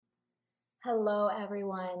Hello,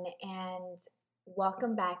 everyone, and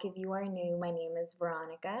welcome back if you are new. My name is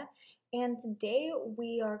Veronica, and today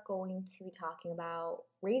we are going to be talking about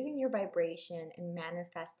raising your vibration and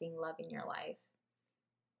manifesting love in your life.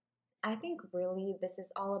 I think really this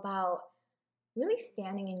is all about really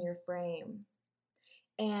standing in your frame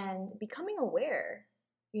and becoming aware,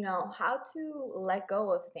 how to let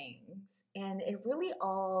go of things. And it really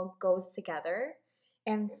all goes together.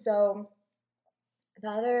 And so, the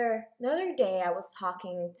other day I was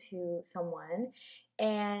talking to someone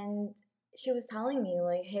and she was telling me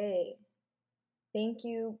like, "Hey, thank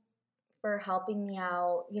you for helping me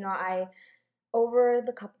out." I over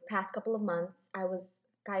the past couple of months, I was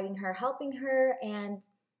guiding her, helping her and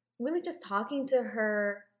really just talking to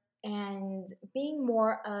her and being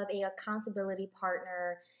more of a accountability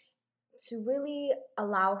partner to really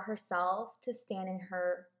allow herself to stand in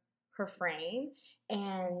her frame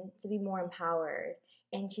and to be more empowered,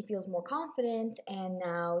 and she feels more confident, and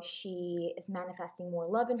now she is manifesting more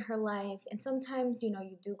love in her life. And sometimes you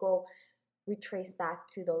do go retrace back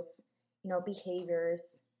to those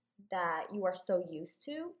behaviors that you are so used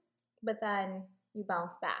to, but then you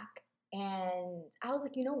bounce back. And I was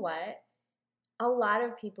like, you know what, a lot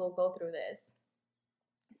of people go through this,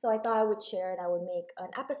 so I thought I would share and I would make an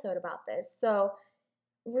episode about this. So,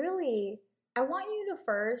 really, I want you to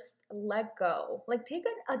first let go. Like, take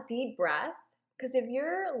a deep breath. Because if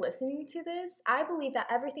you're listening to this, I believe that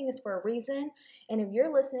everything is for a reason. And if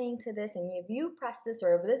you're listening to this and if you press this,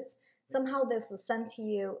 or if this was sent to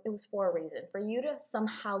you, it was for a reason. For you to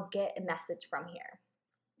somehow get a message from here.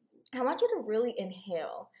 I want you to really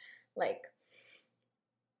inhale, like,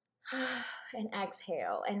 and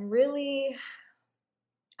exhale. And really,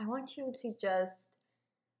 I want you to just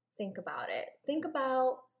think about it. Think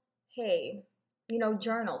about, hey,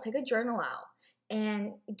 journal. Take a journal out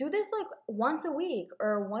and do this like once a week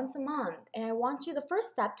or once a month. And I want you, the first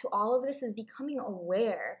step to all of this is becoming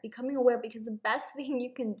aware. Becoming aware, because the best thing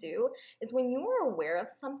you can do is when you are aware of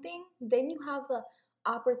something, then you have the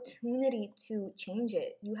opportunity to change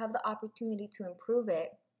it. You have the opportunity to improve it.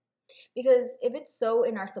 Because if it's so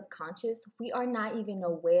in our subconscious, we are not even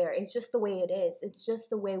aware. It's just the way it is. It's just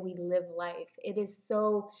the way we live life. It is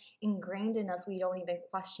so ingrained in us, we don't even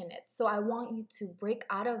question it. So I want you to break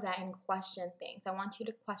out of that and question things. I want you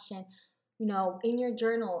to question, in your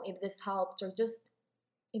journal if this helps, or just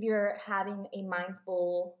if you're having a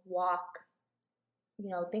mindful walk,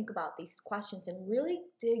 think about these questions and really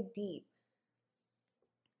dig deep.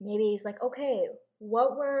 Maybe it's like, okay,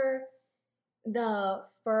 what were the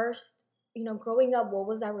first, growing up, what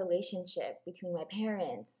was that relationship between my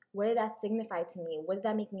parents? What did that signify to me? What did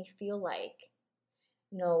that make me feel like?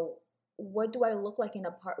 You know, what do I look like in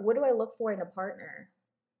a what do I look for in a partner?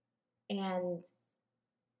 And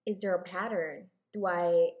is there a pattern?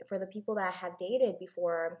 For the people that I have dated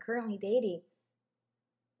before, I'm currently dating,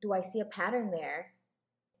 do I see a pattern there?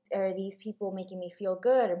 Are these people making me feel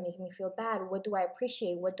good or making me feel bad? What do I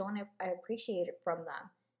appreciate? What don't I appreciate from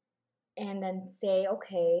them? And then say,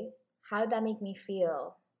 okay, how did that make me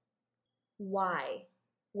feel? Why?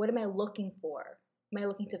 What am I looking for? Am I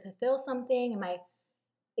looking to fulfill something?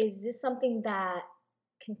 Is this something that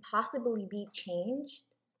can possibly be changed?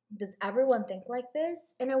 Does everyone think like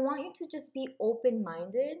this? And I want you to just be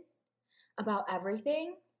open-minded about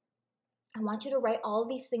everything. I want you to write all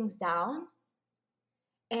these things down.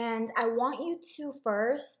 And I want you to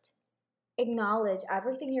first acknowledge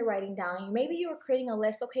everything you're writing down. Maybe you're creating a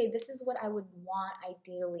list. Okay, this is what I would want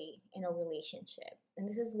ideally in a relationship. And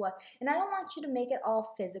this is what, and I don't want you to make it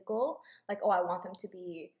all physical, like, oh, I want them to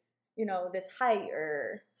be, this height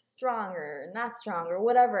or strong or not strong or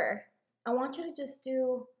whatever. I want you to just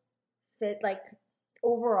do fit like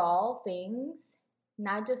overall things,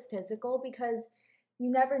 not just physical, because you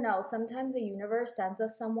never know. Sometimes the universe sends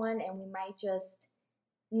us someone and we might just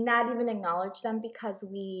not even acknowledge them because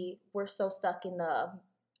we were so stuck in the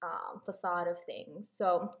facade of things.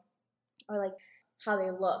 So, or like how they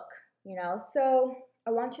look, So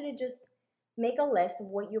I want you to just make a list of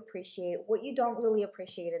what you appreciate, what you don't really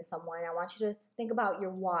appreciate in someone. I want you to think about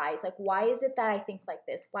your whys. Like, why is it that I think like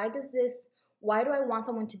this? Why do I want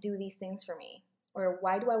someone to do these things for me? Or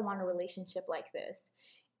why do I want a relationship like this?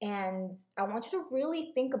 And I want you to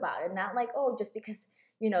really think about it, not like, oh, just because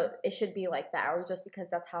it should be like that, or just because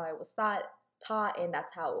that's how I was taught, and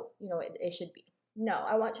that's how, it should be. No,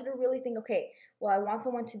 I want you to really think, okay, well, I want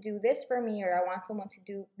someone to do this for me, or I want someone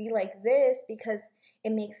to be like this because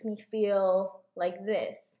it makes me feel like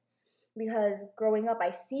this. Because growing up,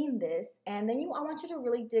 I seen this, and then I want you to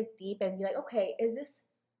really dig deep and be like, okay, is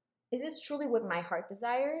this truly what my heart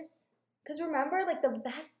desires? Because remember, like the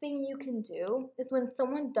best thing you can do is when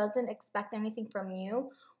someone doesn't expect anything from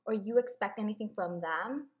you or you expect anything from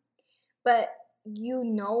them, but you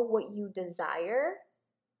know what you desire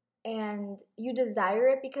and you desire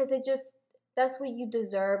it because it just that's what you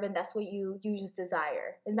deserve and that's what you just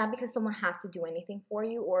desire. It's not because someone has to do anything for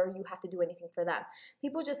you or you have to do anything for them.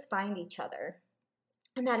 People just find each other.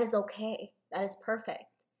 And that is okay. That is perfect.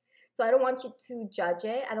 So I don't want you to judge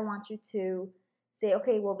it. I don't want you to say,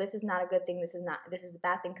 okay, well, this is not a good thing. This is a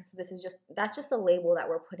bad thing. Because that's just a label that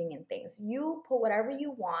we're putting in things. You put whatever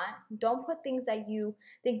you want. Don't put things that you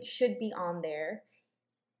think should be on there.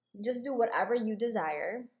 Just do whatever you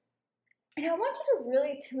desire. And I want you to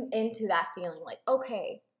really tune into that feeling like,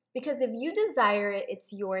 okay, because if you desire it,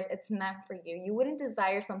 it's yours, it's meant for you. You wouldn't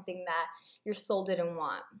desire something that your soul didn't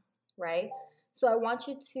want, right? So I want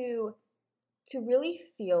you to really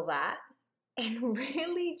feel that and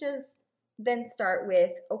really just then start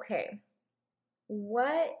with, okay,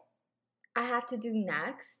 what I have to do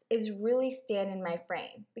next is really stand in my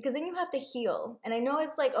frame because then you have to heal. And I know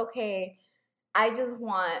it's like, okay, I just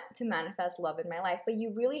want to manifest love in my life, but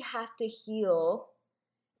you really have to heal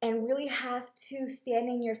and really have to stand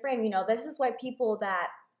in your frame. You know, this is why people that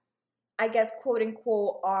I guess quote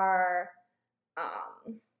unquote are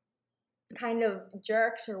kind of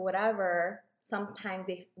jerks or whatever, sometimes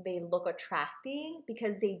they look attracting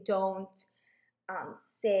because they don't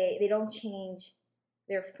they don't change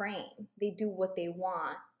their frame. They do what they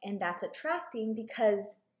want, and that's attracting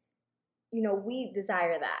because you know we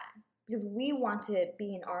desire that because we want to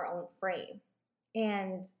be in our own frame.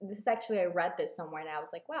 And this is actually, I read this somewhere and I was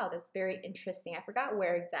like, wow, that's very interesting. I forgot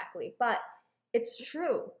where exactly, but it's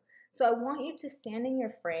true. So I want you to stand in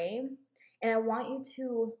your frame and I want you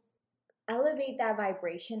to elevate that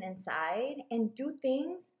vibration inside and do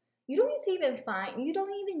things you don't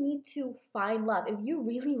even need to find love. If you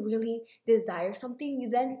really, really desire something, you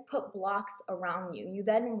then put blocks around you. You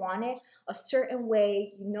then want it a certain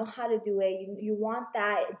way, you know how to do it, you want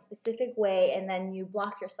that in a specific way, and then you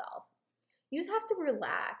block yourself. You just have to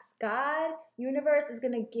relax. God, universe is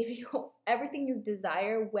going to give you everything you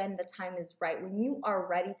desire when the time is right, when you are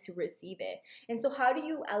ready to receive it. And so how do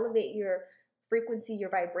you elevate your frequency, your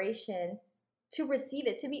vibration to receive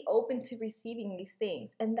it, to be open to receiving these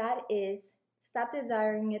things? And that is stop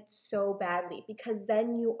desiring it so badly because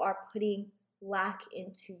then you are putting lack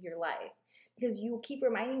into your life. Because you keep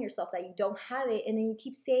reminding yourself that you don't have it and then you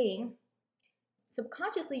keep saying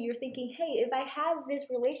subconsciously you're thinking, hey, if I have this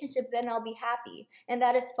relationship, then I'll be happy. And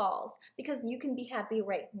that is false because you can be happy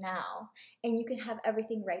right now and you can have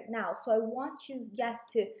everything right now. So I want you,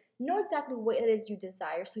 yes, to know exactly what it is you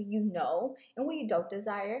desire so you know and what you don't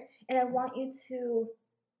desire. And I want you to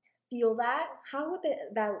feel that. How would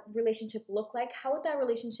that relationship look like? How would that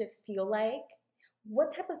relationship feel like?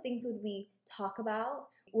 What type of things would we talk about?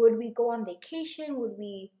 Would we go on vacation? Would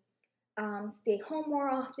we stay home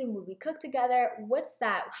more often? Would we cook together? What's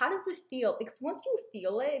that? How does it feel? Because once you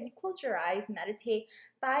feel it, if you close your eyes, meditate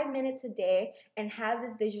 5 minutes a day, and have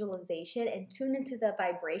this visualization and tune into the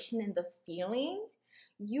vibration and the feeling,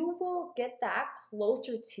 you will get that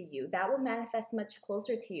closer to you. That will manifest much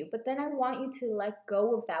closer to you. But then I want you to let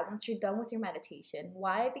go of that once you're done with your meditation.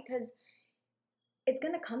 Why? Because it's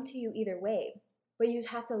going to come to you either way, but you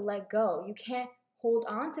have to let go. You can't hold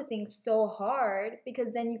on to things so hard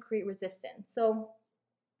because then you create resistance. So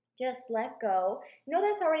just let go. Know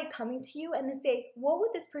that's already coming to you and then say, what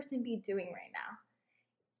would this person be doing right now?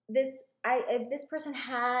 If this person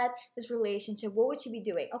had this relationship, what would she be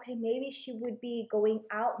doing? Okay, maybe she would be going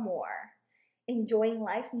out more, enjoying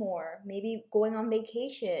life more, maybe going on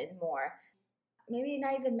vacation more. Maybe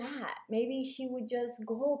not even that. Maybe she would just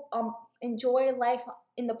go enjoy life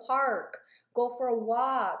in the park, go for a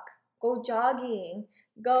walk, go jogging,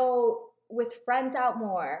 go with friends out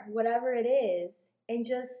more, whatever it is, and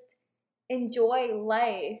just enjoy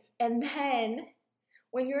life. And then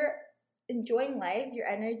when you're enjoying life, your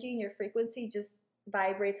energy and your frequency just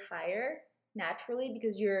vibrates higher naturally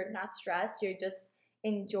because you're not stressed, you're just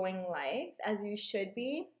enjoying life as you should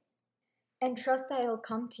be, and trust that it'll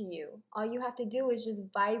come to you. All you have to do is just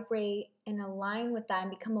vibrate and align with that and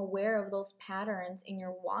become aware of those patterns in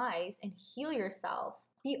your whys and heal yourself.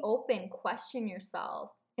 Be open, question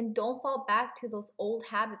yourself, and don't fall back to those old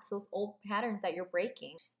habits, those old patterns that you're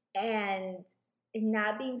breaking. And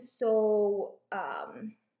not being so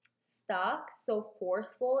stuck, so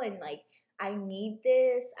forceful, and like, I need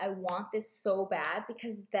this, I want this so bad,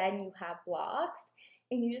 because then you have blocks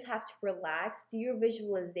and you just have to relax, do your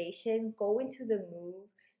visualization, go into the move,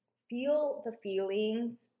 feel the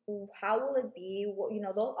feelings, how will it be,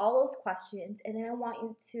 all those questions, and then I want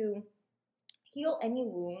you to heal any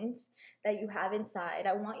wounds that you have inside.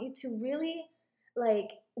 I want you to really,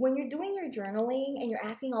 like, when you're doing your journaling and you're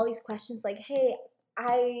asking all these questions, like, hey,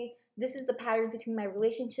 this is the patterns between my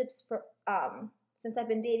relationships for since I've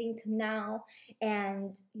been dating to now,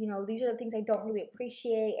 and these are the things I don't really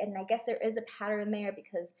appreciate, and I guess there is a pattern there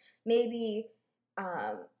because maybe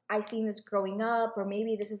I seen this growing up, or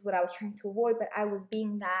maybe this is what I was trying to avoid, but I was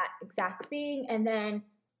being that exact thing. And then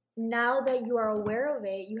now that you are aware of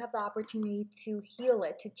it, you have the opportunity to heal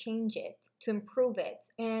it, to change it, to improve it.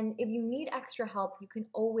 And if you need extra help, you can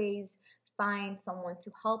always find someone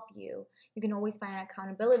to help you. You can always find an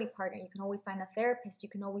accountability partner. You can always find a therapist. You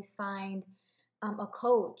can always find a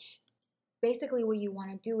coach. Basically, what you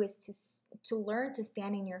want to do is to learn to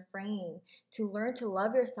stand in your frame, to learn to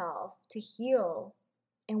love yourself, to heal.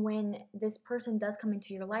 And when this person does come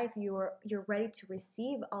into your life, you're ready to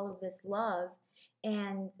receive all of this love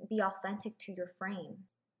and be authentic to your frame.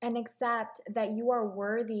 And accept that you are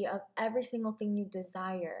worthy of every single thing you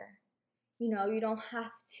desire. You don't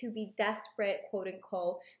have to be desperate, quote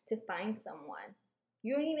unquote, to find someone.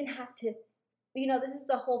 You don't even have to, this is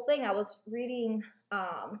the whole thing. I was reading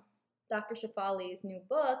Dr. Shefali's new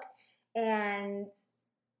book, and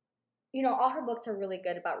all her books are really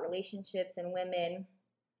good about relationships and women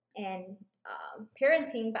and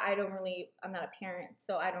parenting, but I'm not a parent,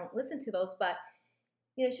 so I don't listen to those. But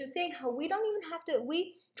she was saying how we don't even have to,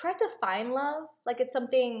 we try to find love like it's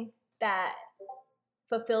something that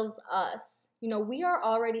fulfills us. We are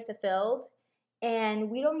already fulfilled, and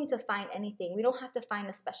we don't need to find anything. We don't have to find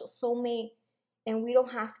a special soulmate, and we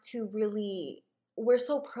don't have to really, we're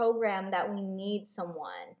so programmed that we need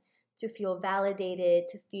someone to feel validated,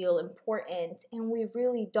 to feel important, and we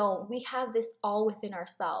really don't. We have this all within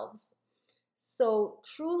ourselves. So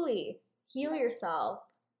truly heal yourself.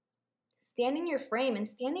 Stand in your frame. And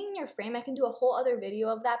standing in your frame, I can do a whole other video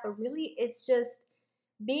of that, but really it's just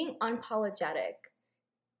being unapologetic,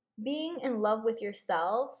 being in love with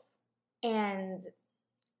yourself, and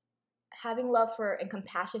having love for and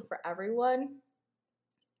compassion for everyone,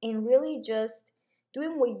 and really just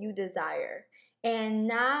doing what you desire, and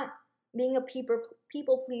not being a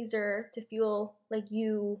people pleaser to feel like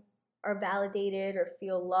you are validated or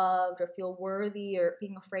feel loved or feel worthy, or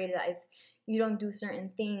being afraid that if you don't do certain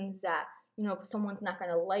things that someone's not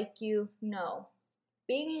going to like you. No.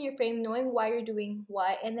 Being in your frame, knowing why you're doing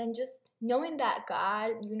what, and then just knowing that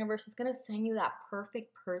God, universe, is going to send you that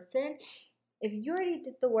perfect person. If you already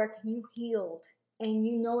did the work and you healed and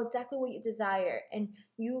you know exactly what you desire and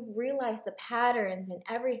you've realized the patterns and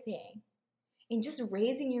everything, and just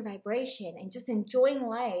raising your vibration and just enjoying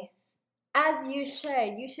life as you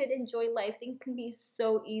should enjoy life. Things can be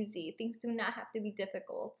so easy. Things do not have to be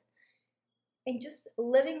difficult. And just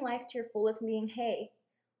living life to your fullest, being, hey,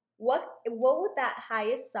 what would that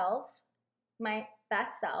highest self, my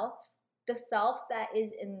best self, the self that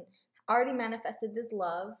is already manifested this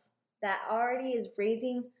love, that already has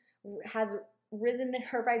risen in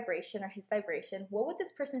her vibration or his vibration, what would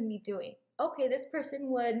this person be doing? Okay,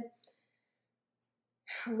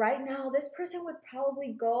 right now, this person would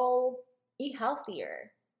probably go eat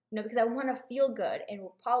healthier, because I want to feel good, and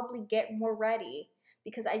will probably get more ready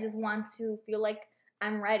because I just want to feel like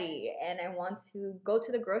I'm ready, and I want to go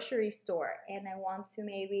to the grocery store, and I want to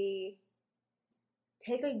maybe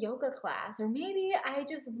take a yoga class, or maybe I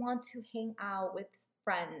just want to hang out with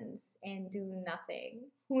friends and do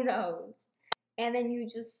nothing. Who knows? And then you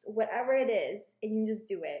just, whatever it is, and you just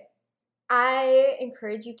do it. I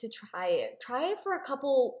encourage you to try it. Try it for a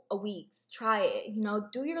couple of weeks. Try it.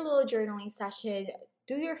 Do your little journaling session,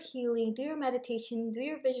 do your healing, do your meditation, do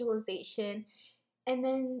your visualization, and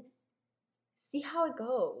then see how it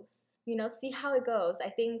goes. See how it goes. I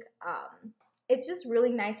think it's just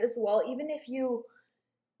really nice as well. Even if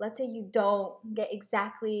let's say you don't get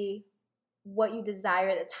exactly what you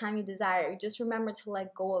desire, the time you desire, just remember to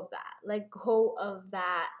let go of that. Let go of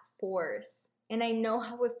that force. And I know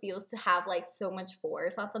how it feels to have like so much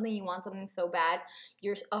force on something. You want something so bad.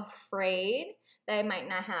 You're afraid that it might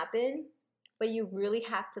not happen, but you really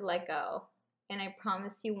have to let go. And I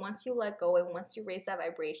promise you, once you let go and once you raise that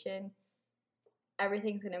vibration,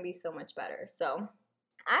 everything's going to be so much better. So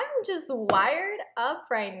I'm just wired up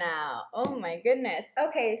right now. Oh my goodness.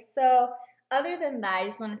 Okay, so other than that, I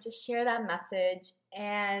just wanted to share that message,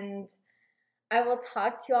 and I will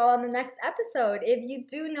talk to you all on the next episode. If you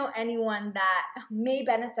do know anyone that may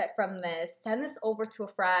benefit from this, send this over to a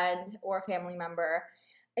friend or a family member.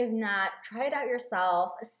 If not, try it out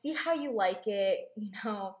yourself. See how you like it.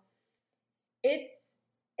 It's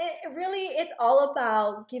all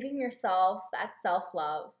about giving yourself that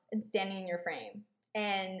self-love and standing in your frame.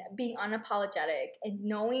 and being unapologetic and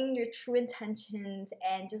knowing your true intentions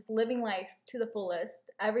and just living life to the fullest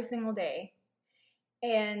every single day.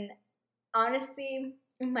 And honestly,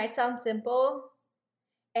 it might sound simple,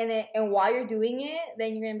 and while you're doing it,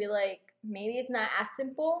 then you're gonna be like, maybe it's not as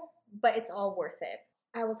simple, but it's all worth it.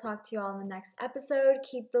 I will talk to you all in the next episode.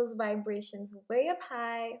 Keep those vibrations way up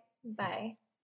high. Bye.